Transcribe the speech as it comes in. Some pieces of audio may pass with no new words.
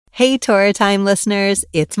Hey, Torah Time listeners,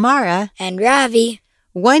 it's Mara. And Ravi.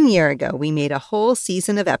 1 year ago, we made a whole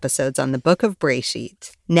season of episodes on the Book of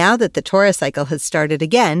Bereishit. Now that the Torah cycle has started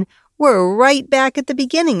again, we're right back at the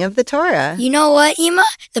beginning of the Torah. You know what, Ima?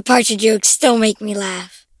 The Parashat jokes still make me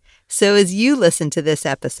laugh. So as you listen to this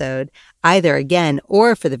episode, either again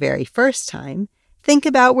or for the very first time, think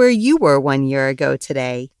about where you were 1 year ago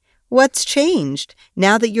today. What's changed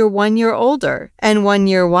now that you're 1 year older and 1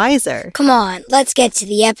 year wiser? Come on, let's get to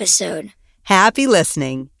the episode. Happy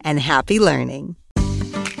listening and happy learning.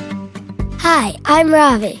 Hi, I'm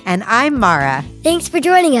Ravi. And I'm Mara. Thanks for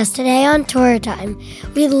joining us today on Torah Time.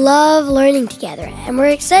 We love learning together, and we're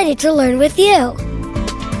excited to learn with you.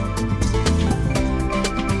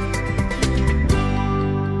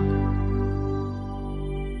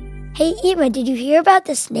 Hey, Ima, did you hear about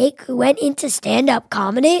the snake who went into stand-up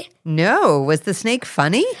comedy? No, was the snake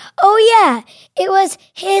funny? Oh, yeah. It was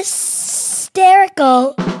hysterical.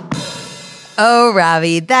 Oh,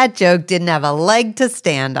 Ravi, that joke didn't have a leg to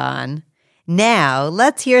stand on. Now,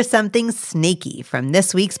 let's hear something snaky from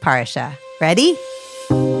this week's Parasha. Ready?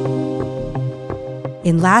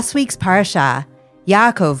 In last week's Parasha,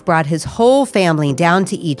 Yaakov brought his whole family down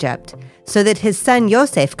to Egypt so that his son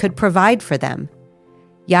Yosef could provide for them.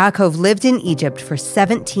 Yaakov lived in Egypt for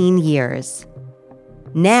 17 years.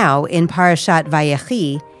 Now, in Parashat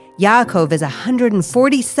VaYehi, Yaakov is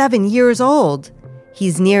 147 years old.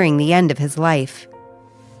 He's nearing the end of his life.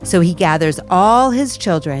 So he gathers all his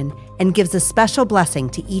children and gives a special blessing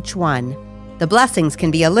to each one. The blessings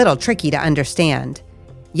can be a little tricky to understand.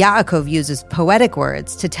 Yaakov uses poetic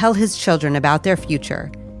words to tell his children about their future.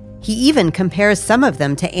 He even compares some of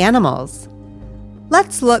them to animals.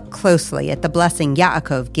 Let's look closely at the blessing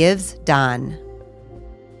Yaakov gives Dan.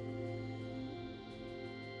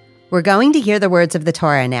 We're going to hear the words of the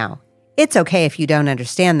Torah now. It's okay if you don't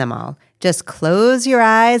understand them all. Just close your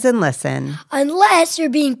eyes and listen. Unless you're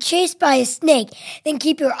being chased by a snake, then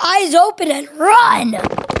keep your eyes open and run.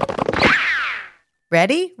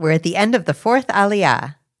 Ready? We're at the end of the fourth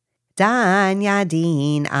aliyah. Dan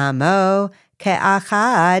yadin amo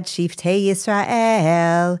ke'achad shiftei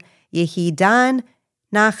Yisrael yehidan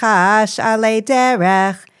nachash ale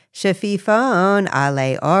derech shefifon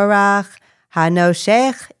ale orach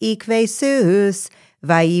hanoshech ikve sus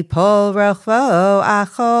Vayipol rochvo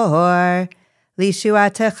achor,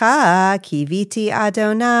 lishuatecha kiviti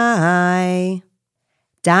Adonai.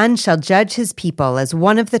 Dan shall judge his people as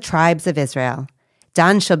one of the tribes of Israel.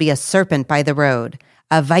 Dan shall be a serpent by the road,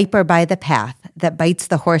 a viper by the path that bites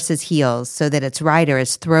the horse's heels so that its rider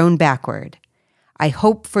is thrown backward. I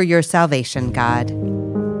hope for your salvation, God.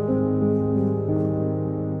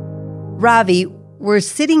 Ravi, we're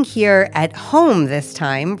sitting here at home this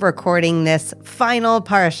time, recording this final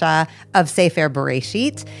parasha of Sefer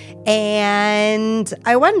Bereishit. And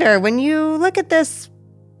I wonder, when you look at this,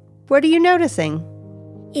 what are you noticing?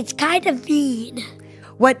 It's kind of mean.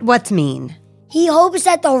 What's mean? He hopes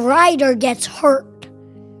that the rider gets hurt.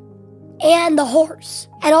 And the horse.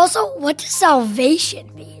 And also, what does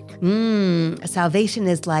salvation mean? Salvation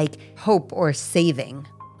is like hope or saving.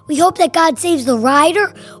 We hope that God saves the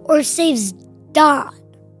rider or saves Dan.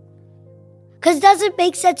 Because it doesn't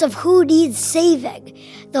make sense of who needs saving.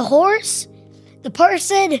 The horse, the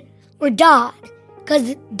person, or Dan.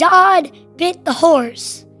 Because Dan bit the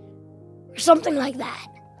horse. Or something like that.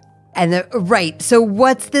 And right, so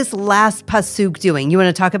what's this last pasuk doing? You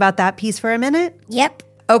want to talk about that piece for a minute? Yep.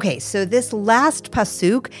 Okay, so this last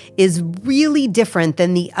pasuk is really different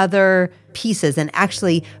than the other pieces, and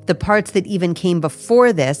actually the parts that even came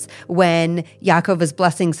before this when Yaakov is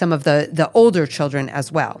blessing some of the older children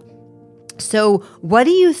as well. So what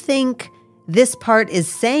do you think this part is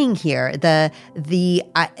saying here?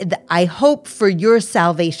 I hope for your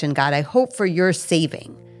salvation, God. I hope for your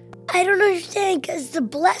saving. I don't understand, because the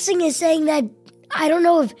blessing is saying that I don't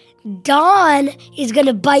know if Dan is going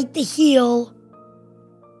to bite the heel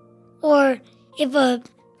or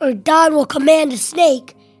Dan will command a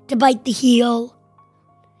snake to bite the heel.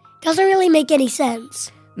 Doesn't really make any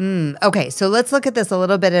sense. Okay, so let's look at this a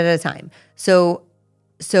little bit at a time. So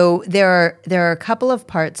there are a couple of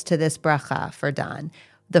parts to this bracha for Dan.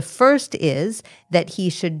 The first is that he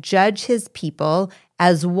should judge his people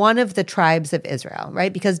as one of the tribes of Israel,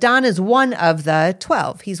 right? Because Dan is one of the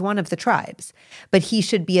 12. He's one of the tribes. But he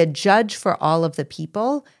should be a judge for all of the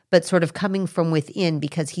people, but sort of coming from within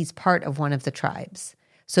because he's part of one of the tribes.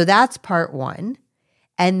 So that's part one.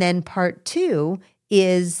 And then part two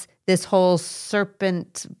is this whole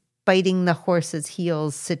serpent biting the horse's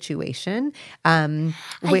heels situation. I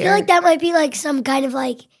feel like that might be like some kind of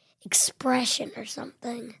like expression or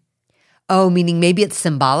something. Oh, meaning maybe it's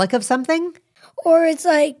symbolic of something? Or it's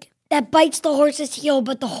like that bites the horse's heel,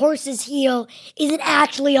 but the horse's heel isn't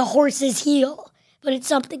actually a horse's heel, but it's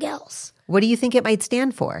something else. What do you think it might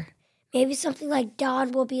stand for? Maybe something like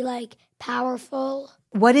Don will be like powerful.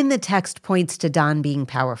 What in the text points to Don being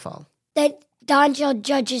powerful? That Don shall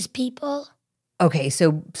judge his people. Okay,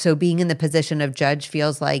 so being in the position of judge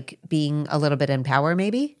feels like being a little bit in power,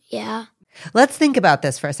 maybe? Yeah. Let's think about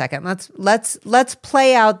this for a second. Let's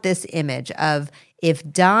play out this image of if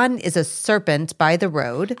Don is a serpent by the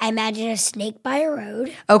road. I imagine a snake by a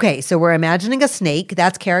road. Okay, so we're imagining a snake.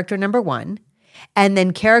 That's character number 1. And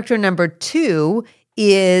then character number 2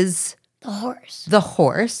 is The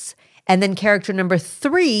horse. And then character number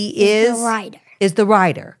 3 is the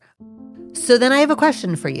rider. So then I have a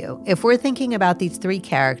question for you. If we're thinking about these 3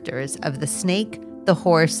 characters of the snake, the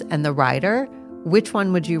horse, and the rider, which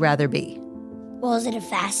one would you rather be? Well, is it a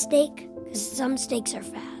fast snake? Because some snakes are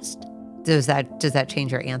fast. Does that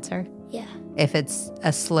change your answer? Yeah. If it's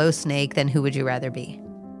a slow snake, then who would you rather be?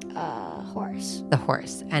 Horse. The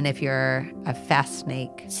horse. And if you're a fast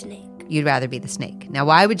snake? Snake. You'd rather be the snake. Now,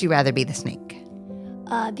 why would you rather be the snake?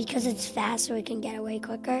 Because it's fast so it can get away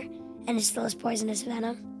quicker, and it still has poisonous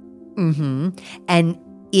venom. Mm-hmm. And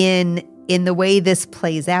in the way this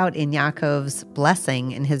plays out in Yaakov's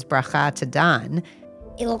blessing in his bracha to Don,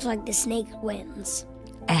 it looks like the snake wins.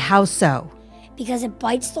 How so? Because it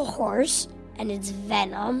bites the horse, and it's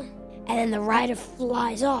venom, and then the rider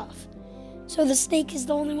flies off. So the snake is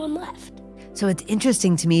the only one left. So it's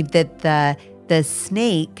interesting to me that the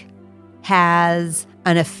snake has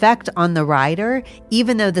an effect on the rider,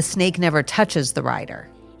 even though the snake never touches the rider.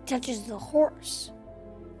 It touches the horse.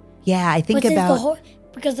 Yeah, I think about...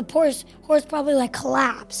 because the horse probably like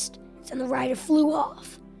collapsed, and the rider flew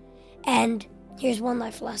off. And here's one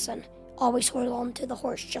life lesson. Always hold on to the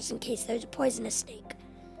horse just in case there's a poisonous snake.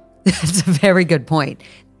 That's a very good point.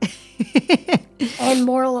 And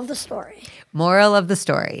moral of the story. Moral of the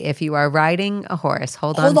story. If you are riding a horse,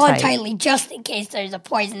 hold on tightly just in case there's a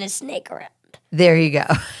poisonous snake around. There you go.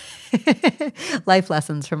 Life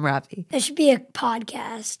lessons from Ravi. There should be a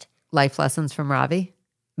podcast. Life lessons from Ravi?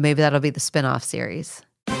 Maybe that'll be the spin-off series.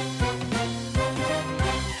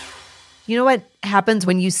 You know what happens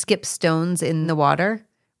when you skip stones in the water?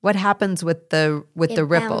 What happens with the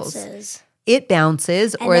ripples? It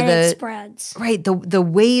bounces, and then it spreads. Right. The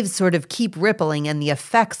waves sort of keep rippling, and the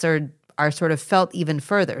effects are sort of felt even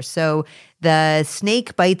further. So the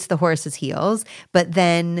snake bites the horse's heels, but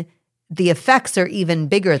then the effects are even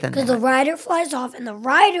bigger than that. Because the rider flies off, and the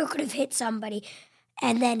rider could have hit somebody,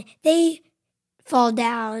 and then they fall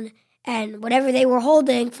down, and whatever they were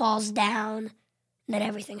holding falls down, and then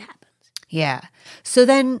everything happens. Yeah. So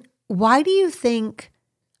then why do you think,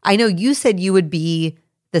 I know you said you would be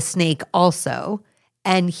the snake also,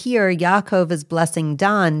 and here Yaakov is blessing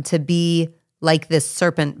Don to be like this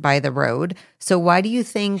serpent by the road. So why do you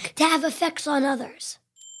think? To have effects on others.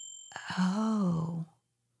 Oh.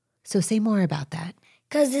 So say more about that.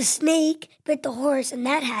 Because the snake bit the horse, and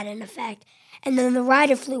that had an effect. And then the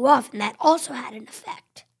rider flew off, and that also had an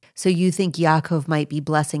effect. So you think Yaakov might be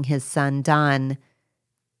blessing his son Don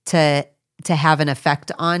to have an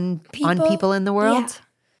effect on people in the world? Yeah.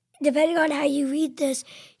 Depending on how you read this,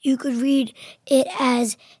 you could read it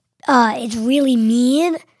as it's really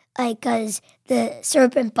mean, like because the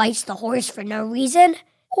serpent bites the horse for no reason.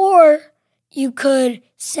 Or you could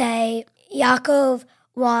say Yaakov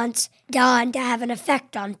wants Don to have an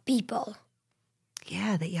effect on people.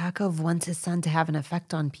 Yeah, that Yaakov wants his son to have an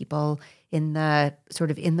effect on people in the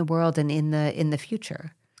sort of in the world and in the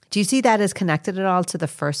future. Do you see that as connected at all to the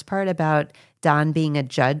first part about Don being a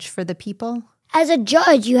judge for the people? As a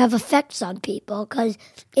judge, you have effects on people because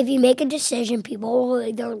if you make a decision, people will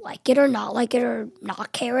either like it or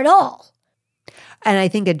not care at all. And I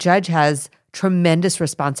think a judge has tremendous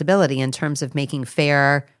responsibility in terms of making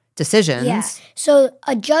fair decisions. Yeah. So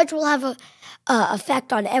a judge will have a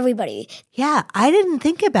effect on everybody. Yeah, I didn't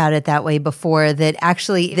think about it that way before, that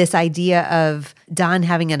actually this idea of Don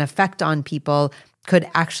having an effect on people could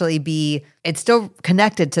actually be, it's still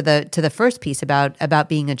connected to the first piece about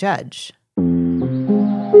being a judge.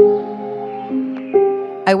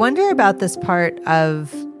 I wonder about this part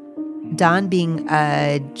of Don being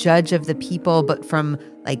a judge of the people, but from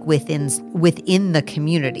like within the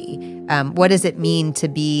community. What does it mean to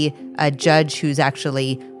be a judge who's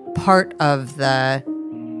actually part of the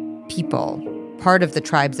people, part of the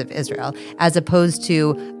tribes of Israel, as opposed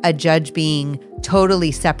to a judge being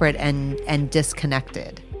totally separate and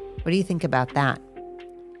disconnected? What do you think about that?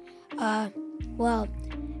 Well,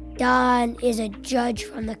 Don is a judge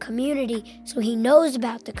from the community, so he knows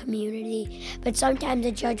about the community, but sometimes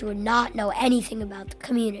a judge would not know anything about the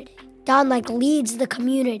community. Don leads the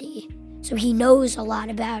community, so he knows a lot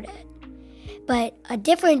about it. But a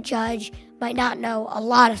different judge might not know a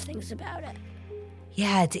lot of things about it.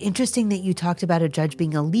 Yeah, it's interesting that you talked about a judge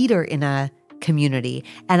being a leader in a community.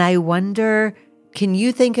 And I wonder, can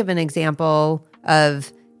you think of an example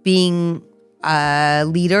of being a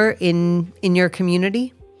leader in your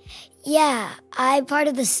community? Yeah, I'm part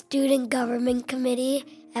of the student government committee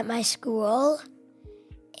at my school.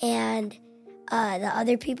 And the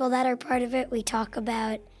other people that are part of it, we talk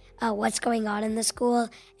about what's going on in the school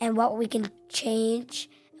and what we can change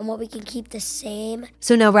and what we can keep the same.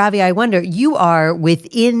 So now, Ravi, I wonder, you are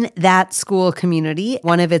within that school community,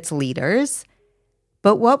 one of its leaders.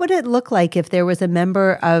 But what would it look like if there was a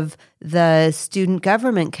member of the student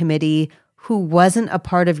government committee who wasn't a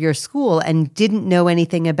part of your school and didn't know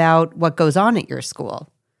anything about what goes on at your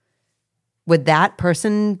school? Would that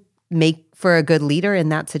person make for a good leader in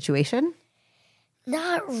that situation?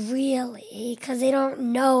 Not really, because they don't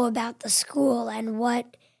know about the school and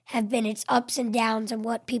what have been its ups and downs and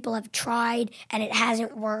what people have tried and it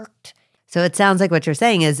hasn't worked. So it sounds like what you're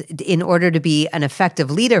saying is in order to be an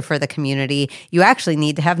effective leader for the community, you actually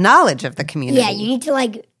need to have knowledge of the community. Yeah, you need to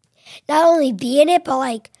not only be in it,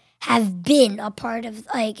 but have been a part of,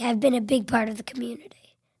 have been a big part of the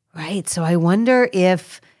community. Right. So I wonder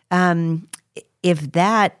if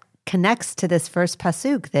that connects to this first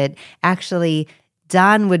pasuk, that actually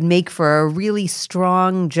Don would make for a really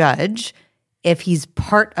strong judge if he's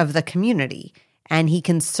part of the community and he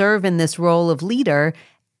can serve in this role of leader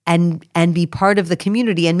and be part of the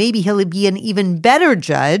community. And maybe he'll be an even better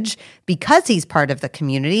judge because he's part of the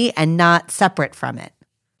community and not separate from it.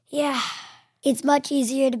 Yeah. It's much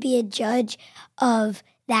easier to be a judge of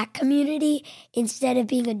that community instead of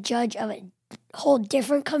being a judge of a whole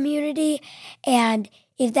different community. And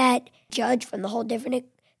if that judge from the whole different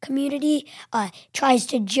community tries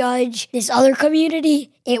to judge this other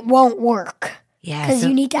community, it won't work. Yeah, because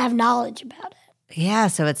you need to have knowledge about it. Yeah,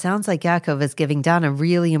 so it sounds like Yaakov is giving Don a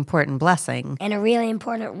really important blessing. And a really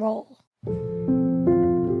important role.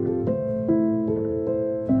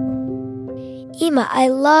 Ima, I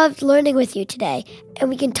loved learning with you today, and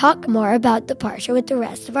we can talk more about the Parsha with the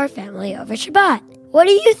rest of our family over Shabbat. What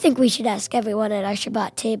do you think we should ask everyone at our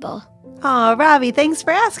Shabbat table? Oh, Ravi, thanks for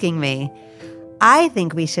asking me. I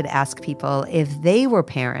think we should ask people if they were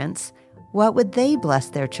parents, what would they bless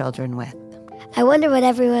their children with? I wonder what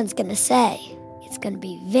everyone's going to say. It's going to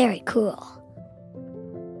be very cool.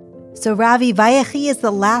 So, Ravi, VaYehi is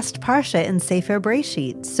the last Parsha in Sefer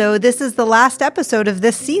Bereishit. So this is the last episode of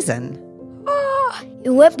this season. Oh, it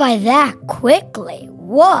went by that quickly.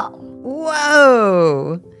 Whoa.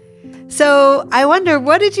 Whoa. So I wonder,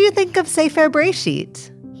 what did you think of Sefer Bereishit?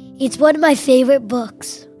 It's one of my favorite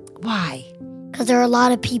books. Why? Because there are a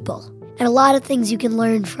lot of people and a lot of things you can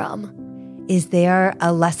learn from. Is there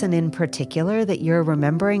a lesson in particular that you're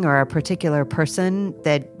remembering or a particular person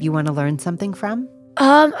that you want to learn something from?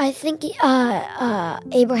 I think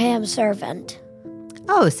Abraham's servant.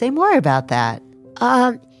 Oh, say more about that.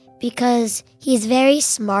 Because he's very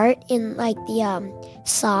smart in the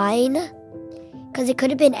sign. Because it could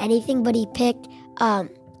have been anything, but he picked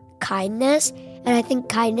kindness. And I think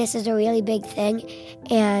kindness is a really big thing.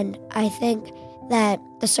 And I think that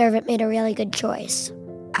the servant made a really good choice.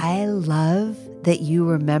 I love that you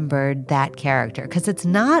remembered that character because it's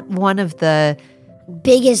not one of the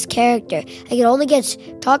biggest character. It only gets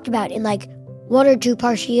talked about in one or two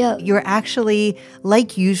parshiot. You're actually,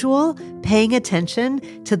 like usual, paying attention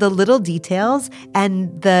to the little details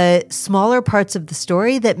and the smaller parts of the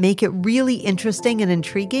story that make it really interesting and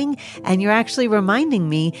intriguing. And you're actually reminding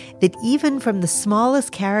me that even from the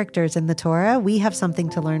smallest characters in the Torah, we have something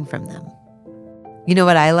to learn from them. You know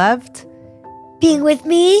what I loved? Being with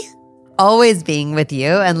me. Always being with you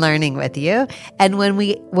and learning with you. And when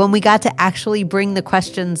we got to actually bring the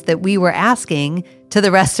questions that we were asking to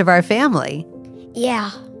the rest of our family.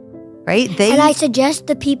 Yeah. Right? And I suggest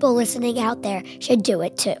the people listening out there should do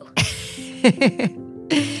it too.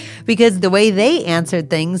 Because the way they answered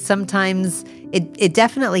things, sometimes it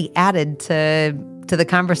definitely added to the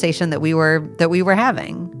conversation that we were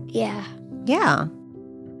having. Yeah. Yeah.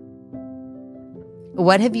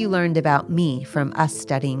 What have you learned about me from us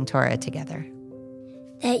studying Torah together?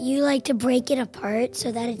 That you like to break it apart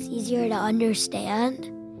so that it's easier to understand.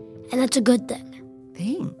 And that's a good thing.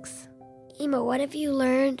 Thanks. Ima, what have you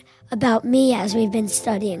learned about me as we've been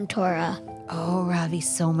studying Torah? Oh, Ravi,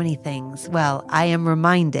 so many things. Well, I am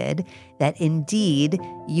reminded that indeed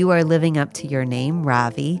you are living up to your name,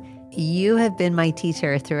 Ravi. You have been my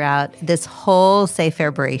teacher throughout this whole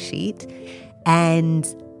Sefer Bereishit. And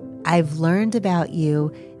I've learned about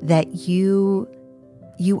you that you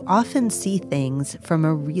you often see things from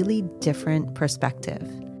a really different perspective.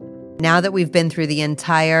 Now that we've been through the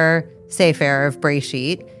entire Sefer of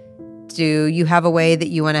Bereishit, do you have a way that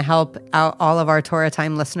you want to help out all of our Torah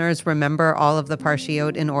Time listeners remember all of the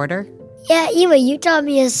Parshiot in order? Yeah, Eva, you taught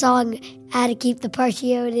me a song how to keep the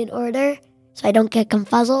Parshiot in order so I don't get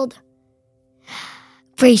confuzzled.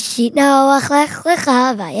 Bereishit Noach lech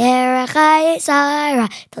lecha vayerech hayisara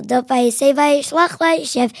toldo vayisei vayishlach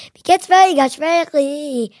vayishev miketz vayigash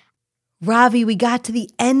vayechli. Ravi, we got to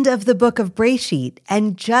the end of the Book of Bereishit,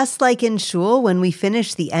 and just like in shul, when we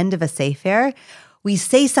finish the end of a Sefer, we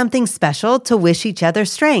say something special to wish each other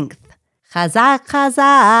strength. Chazak,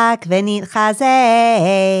 chazak,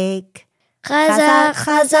 v'nitchazek. Chazak,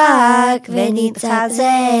 chazak,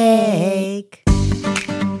 v'nitchazek.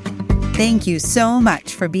 Thank you so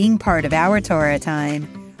much for being part of our Torah Time.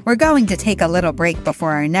 We're going to take a little break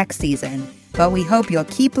before our next season, but we hope you'll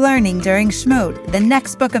keep learning during Shmot, the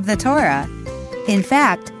next book of the Torah. In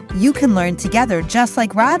fact, you can learn together just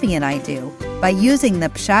like Ravi and I do by using the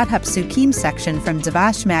Pshat HaPsukim section from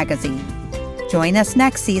Davash magazine. Join us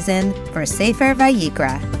next season for Sefer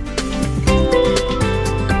VaYikra.